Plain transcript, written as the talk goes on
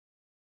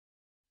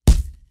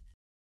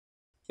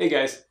Hey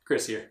guys,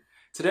 Chris here.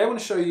 Today I want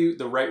to show you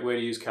the right way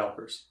to use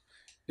calipers.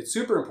 It's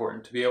super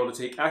important to be able to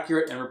take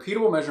accurate and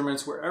repeatable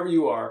measurements wherever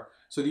you are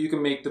so that you can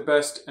make the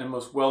best and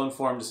most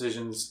well-informed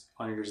decisions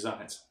on your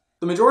designs.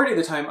 The majority of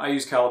the time I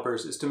use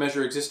calipers is to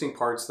measure existing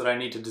parts that I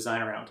need to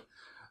design around.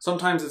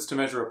 Sometimes it's to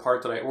measure a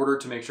part that I ordered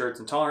to make sure it's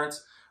in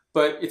tolerance,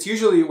 but it's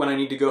usually when I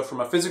need to go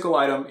from a physical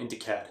item into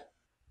CAD.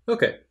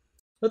 Okay,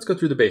 let's go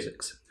through the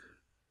basics.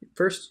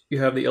 First, you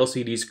have the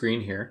LCD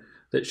screen here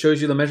that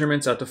shows you the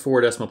measurements out to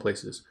 4 decimal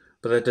places,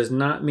 but that does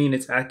not mean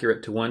it's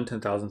accurate to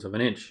 1/10,000th of an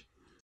inch.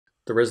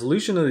 The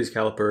resolution of these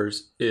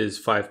calipers is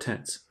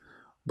 5/10,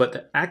 but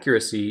the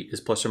accuracy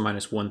is plus or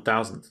minus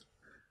 1/1000th.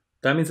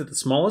 That means that the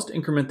smallest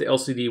increment the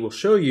LCD will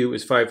show you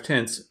is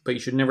 5/10, but you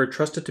should never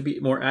trust it to be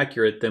more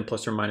accurate than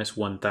plus or minus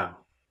 1 thou.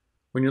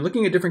 When you're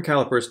looking at different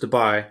calipers to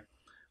buy,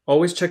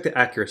 always check the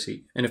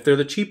accuracy, and if they're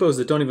the cheapos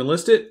that don't even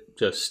list it,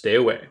 just stay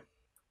away.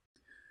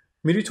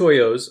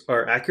 Mitutoyos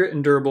are accurate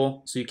and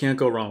durable, so you can't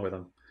go wrong with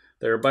them.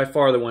 They're by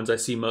far the ones I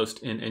see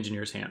most in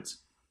engineers'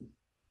 hands.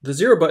 The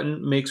 0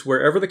 button makes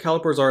wherever the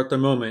calipers are at the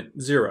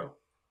moment 0.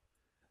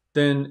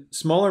 Then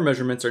smaller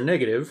measurements are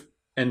negative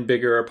and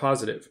bigger are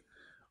positive,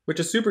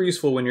 which is super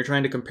useful when you're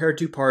trying to compare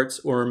two parts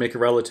or make a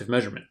relative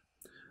measurement.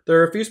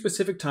 There are a few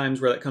specific times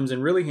where that comes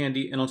in really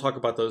handy, and I'll talk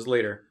about those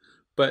later,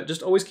 but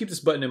just always keep this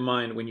button in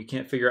mind when you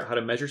can't figure out how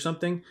to measure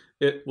something.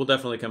 It will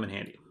definitely come in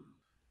handy.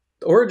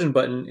 The origin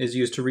button is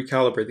used to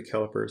recalibrate the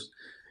calipers.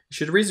 You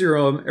should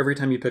re-zero them every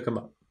time you pick them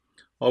up.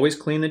 Always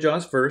clean the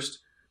jaws first.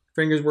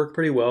 Fingers work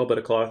pretty well, but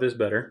a cloth is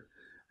better.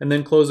 And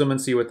then close them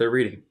and see what they're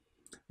reading.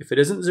 If it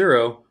isn't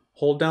 0,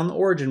 hold down the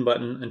origin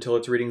button until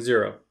it's reading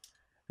 0.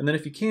 And then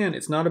if you can,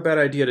 it's not a bad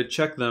idea to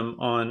check them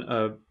on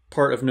a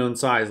part of known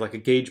size, like a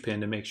gauge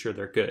pin, to make sure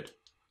they're good.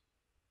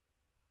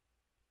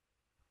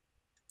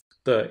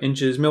 The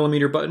inches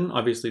millimeter button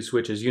obviously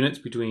switches units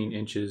between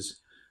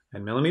inches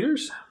and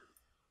millimeters.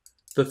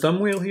 The thumb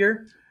wheel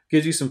here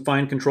gives you some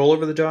fine control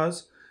over the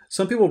jaws.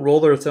 Some people roll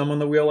their thumb on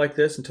the wheel like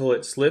this until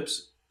it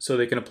slips so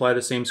they can apply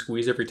the same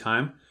squeeze every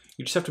time.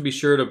 You just have to be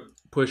sure to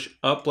push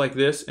up like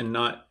this and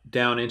not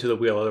down into the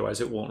wheel,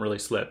 otherwise it won't really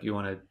slip. You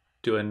want to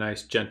do a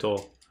nice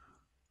gentle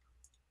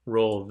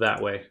roll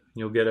that way.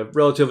 You'll get a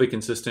relatively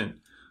consistent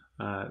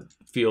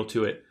feel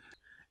to it.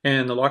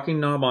 And the locking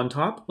knob on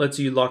top lets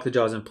you lock the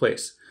jaws in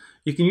place.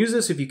 You can use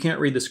this if you can't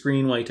read the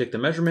screen while you take the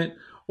measurement,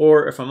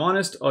 or if I'm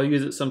honest, I'll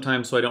use it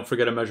sometimes so I don't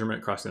forget a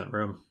measurement crossing the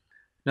room.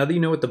 Now that you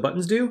know what the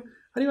buttons do,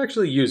 how do you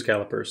actually use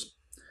calipers?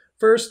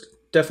 First,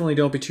 definitely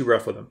don't be too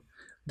rough with them.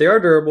 They are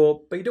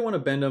durable, but you don't want to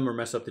bend them or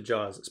mess up the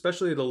jaws,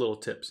 especially the little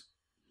tips.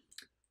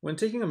 When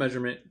taking a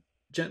measurement,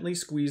 gently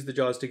squeeze the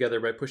jaws together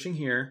by pushing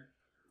here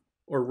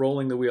or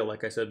rolling the wheel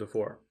like I said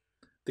before.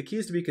 The key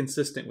is to be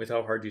consistent with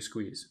how hard you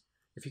squeeze.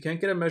 If you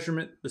can't get a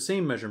measurement, the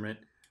same measurement,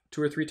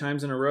 2 or 3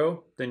 times in a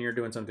row, then you're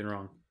doing something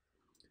wrong.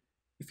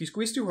 If you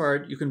squeeze too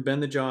hard, you can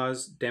bend the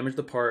jaws, damage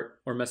the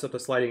part, or mess up the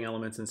sliding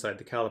elements inside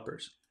the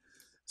calipers.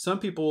 Some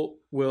people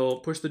will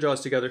push the jaws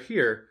together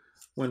here,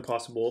 when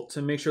possible,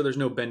 to make sure there's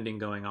no bending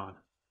going on.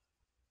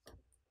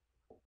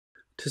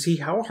 To see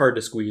how hard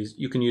to squeeze,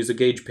 you can use a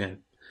gauge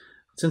pin.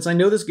 Since I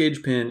know this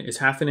gauge pin is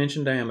 1/2 inch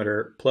in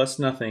diameter, plus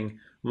nothing,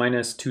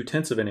 minus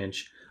 2/10 of an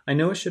inch, I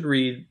know it should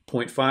read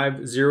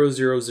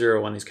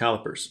 0.5000 on these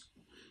calipers.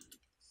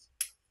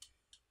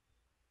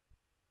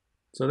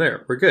 So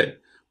there, we're good.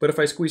 But if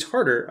I squeeze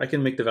harder, I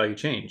can make the value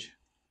change,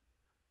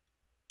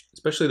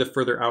 especially the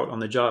further out on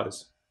the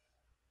jaws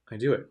I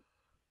do it.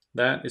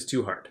 That is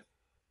too hard.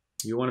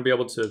 You want to be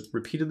able to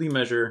repeatedly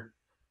measure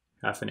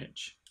 1/2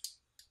 inch.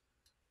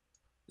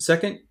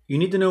 Second, you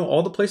need to know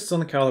all the places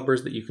on the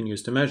calipers that you can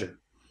use to measure.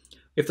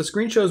 If the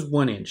screen shows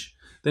 1 inch,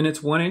 then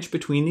it's 1 inch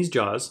between these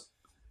jaws,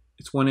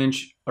 it's 1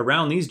 inch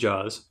around these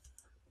jaws,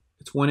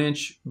 it's 1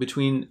 inch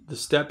between the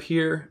step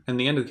here and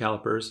the end of the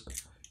calipers,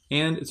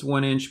 and it's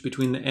 1 inch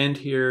between the end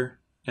here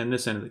and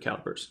this end of the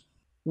calipers.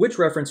 Which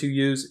reference you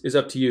use is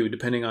up to you,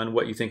 depending on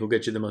what you think will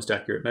get you the most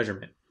accurate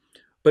measurement.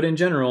 But in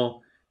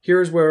general,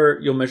 here's where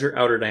you'll measure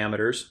outer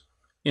diameters,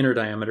 inner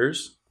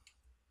diameters,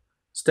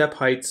 step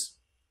heights,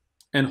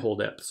 and hole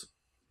depths.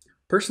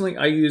 Personally,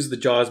 I use the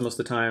jaws most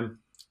of the time,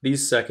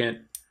 these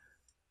second,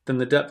 then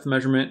the depth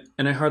measurement,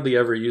 and I hardly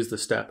ever use the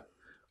step.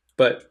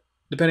 But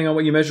depending on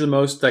what you measure the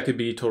most, that could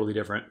be totally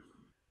different.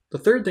 The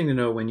third thing to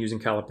know when using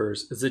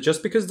calipers is that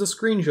just because the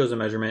screen shows a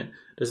measurement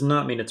does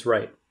not mean it's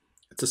right.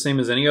 It's the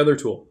same as any other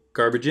tool.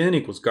 Garbage in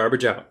equals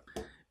garbage out.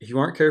 If you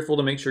aren't careful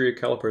to make sure your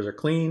calipers are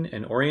clean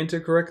and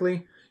oriented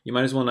correctly, you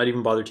might as well not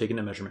even bother taking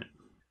a measurement.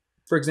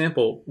 For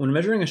example, when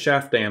measuring a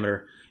shaft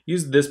diameter,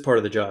 use this part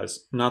of the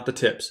jaws, not the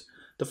tips.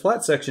 The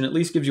flat section at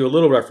least gives you a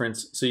little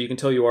reference so you can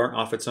tell you aren't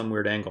off at some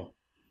weird angle.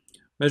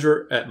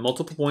 Measure at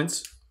multiple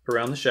points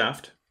around the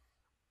shaft.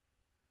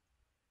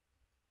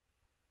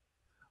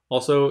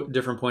 Also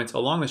different points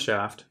along the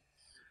shaft.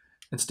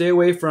 And stay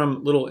away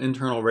from little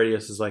internal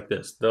radiuses like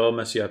this. They'll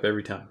mess you up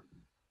every time.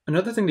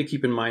 Another thing to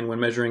keep in mind when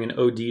measuring an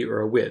OD or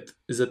a width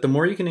is that the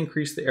more you can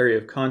increase the area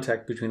of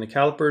contact between the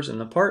calipers and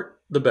the part,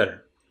 the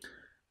better.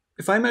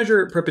 If I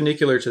measure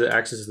perpendicular to the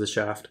axis of the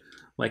shaft,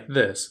 like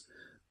this,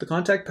 The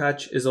contact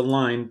patch is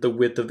aligned the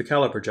width of the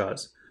caliper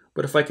jaws,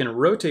 but if I can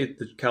rotate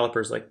the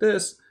calipers like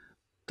this,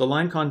 the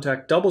line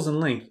contact doubles in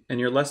length and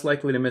you're less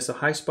likely to miss a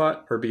high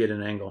spot or be at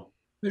an angle.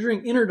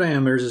 Measuring inner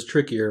diameters is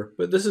trickier,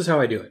 but this is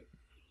how I do it.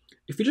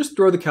 If you just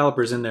throw the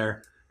calipers in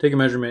there, take a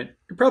measurement,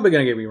 you're probably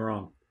going to get me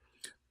wrong.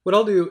 What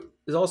I'll do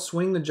is I'll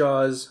swing the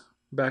jaws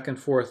back and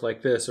forth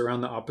like this around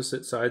the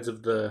opposite sides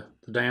of the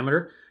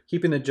diameter,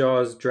 keeping the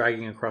jaws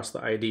dragging across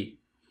the ID.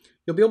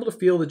 You'll be able to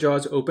feel the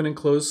jaws open and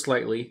close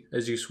slightly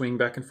as you swing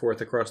back and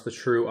forth across the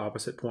true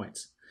opposite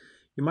points.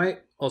 You might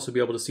also be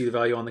able to see the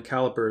value on the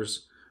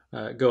calipers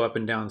go up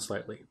and down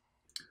slightly.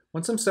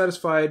 Once I'm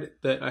satisfied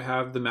that I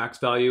have the max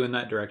value in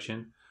that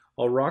direction,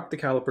 I'll rock the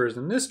calipers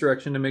in this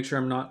direction to make sure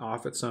I'm not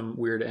off at some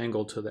weird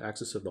angle to the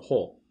axis of the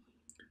hole.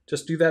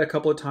 Just do that a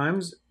couple of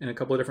times in a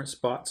couple of different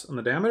spots on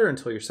the diameter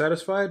until you're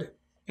satisfied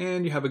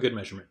and you have a good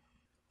measurement.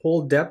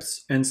 Hole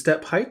depths and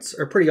step heights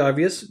are pretty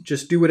obvious.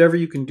 Just do whatever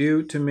you can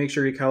do to make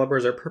sure your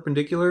calipers are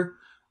perpendicular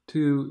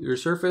to your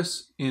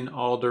surface in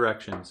all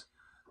directions.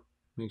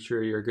 Make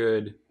sure you're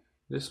good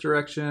this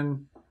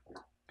direction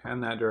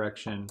and that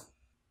direction.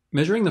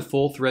 Measuring the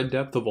full thread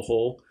depth of a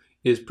hole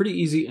is pretty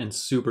easy and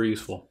super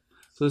useful.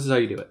 So this is how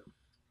you do it.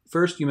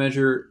 First, you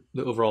measure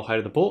the overall height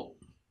of the bolt.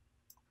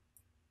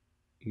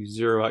 You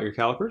zero out your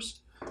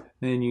calipers.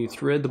 Then you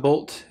thread the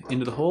bolt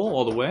into the hole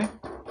all the way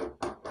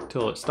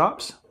until it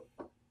stops.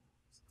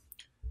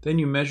 Then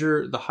you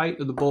measure the height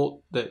of the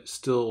bolt that's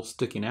still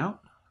sticking out.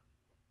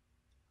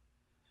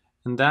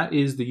 And that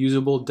is the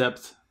usable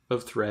depth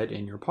of thread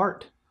in your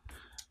part.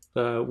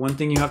 The one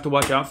thing you have to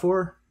watch out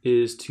for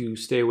is to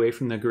stay away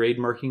from the grade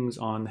markings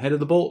on the head of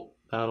the bolt.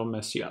 That'll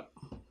mess you up.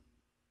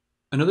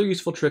 Another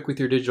useful trick with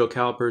your digital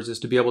calipers is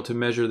to be able to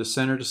measure the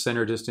center to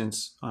center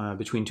distance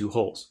between two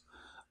holes.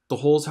 The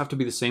holes have to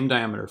be the same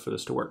diameter for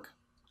this to work.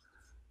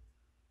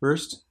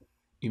 First,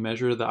 you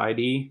measure the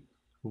ID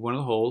of one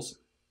of the holes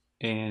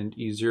and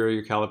you zero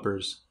your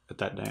calipers at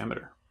that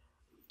diameter.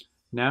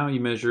 Now you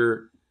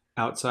measure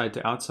outside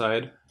to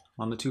outside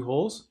on the two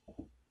holes,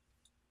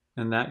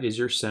 and that is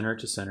your center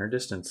to center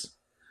distance.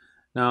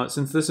 Now,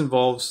 since this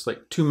involves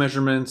like two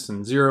measurements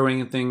and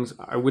zeroing and things,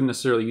 I wouldn't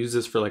necessarily use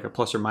this for like a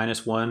plus or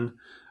minus one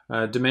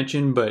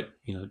dimension, but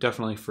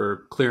definitely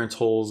for clearance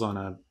holes on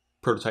a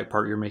prototype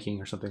part you're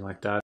making or something like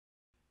that.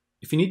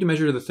 If you need to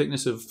measure the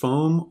thickness of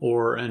foam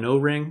or an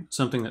O-ring,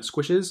 something that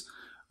squishes,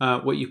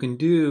 what you can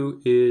do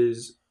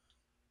is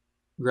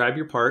grab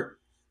your part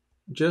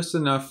just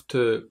enough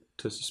to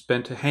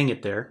hang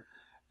it there,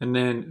 and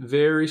then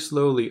very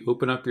slowly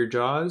open up your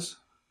jaws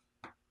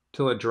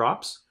till it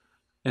drops,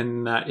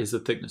 and that is the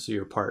thickness of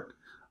your part.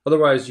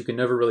 Otherwise, you can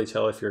never really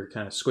tell if you're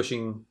kind of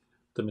squishing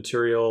the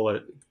material.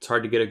 It's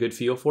hard to get a good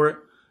feel for it.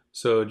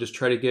 So just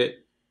try to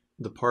get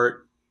the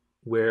part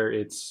where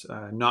it's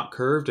not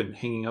curved and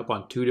hanging up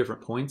on two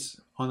different points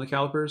on the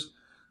calipers.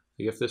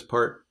 Like if this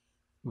part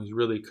was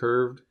really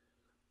curved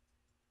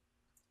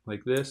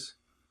like this,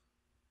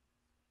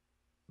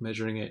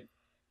 measuring it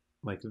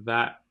like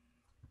that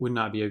would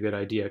not be a good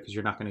idea because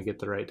you're not going to get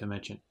the right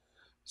dimension.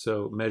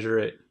 So measure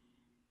it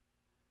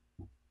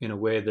in a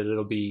way that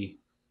it'll be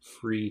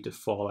free to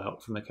fall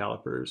out from the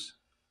calipers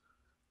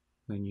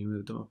when you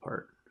move them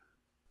apart.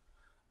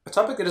 A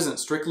topic that isn't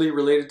strictly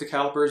related to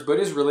calipers but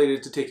is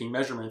related to taking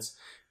measurements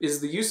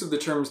is the use of the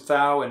terms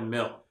thou and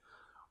mil.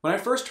 When I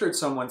first heard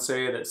someone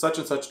say that such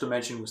and such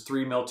dimension was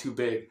 3 mil too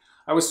big,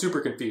 I was super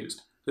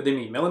confused. Did they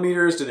mean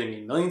millimeters? Did they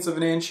mean millionths of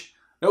an inch?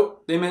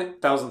 Nope, they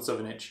meant thousandths of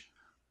an inch.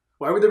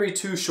 Why would there be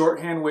two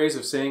shorthand ways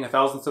of saying a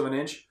thousandth of an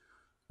inch?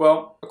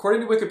 Well,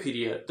 according to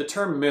Wikipedia, the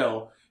term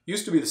mil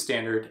used to be the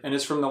standard and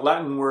is from the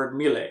Latin word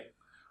mille.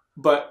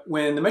 But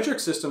when the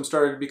metric system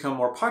started to become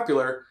more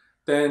popular,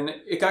 then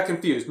it got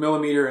confused.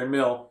 Millimeter and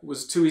mil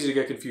was too easy to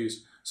get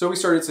confused. So we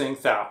started saying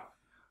thou.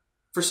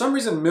 For some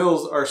reason,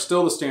 mils are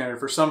still the standard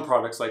for some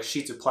products like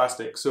sheets of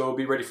plastic, so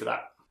be ready for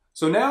that.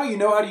 So now you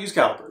know how to use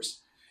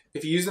calipers.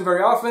 If you use them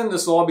very often,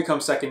 this will all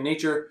become second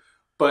nature,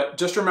 but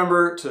just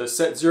remember to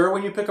set zero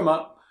when you pick them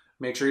up,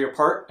 make sure your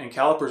part and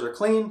calipers are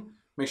clean,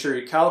 make sure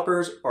your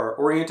calipers are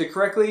oriented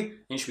correctly, and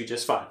you should be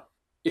just fine.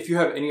 If you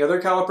have any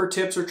other caliper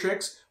tips or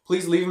tricks,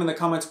 please leave them in the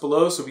comments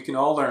below so we can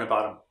all learn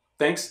about them.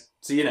 Thanks,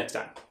 see you next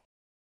time.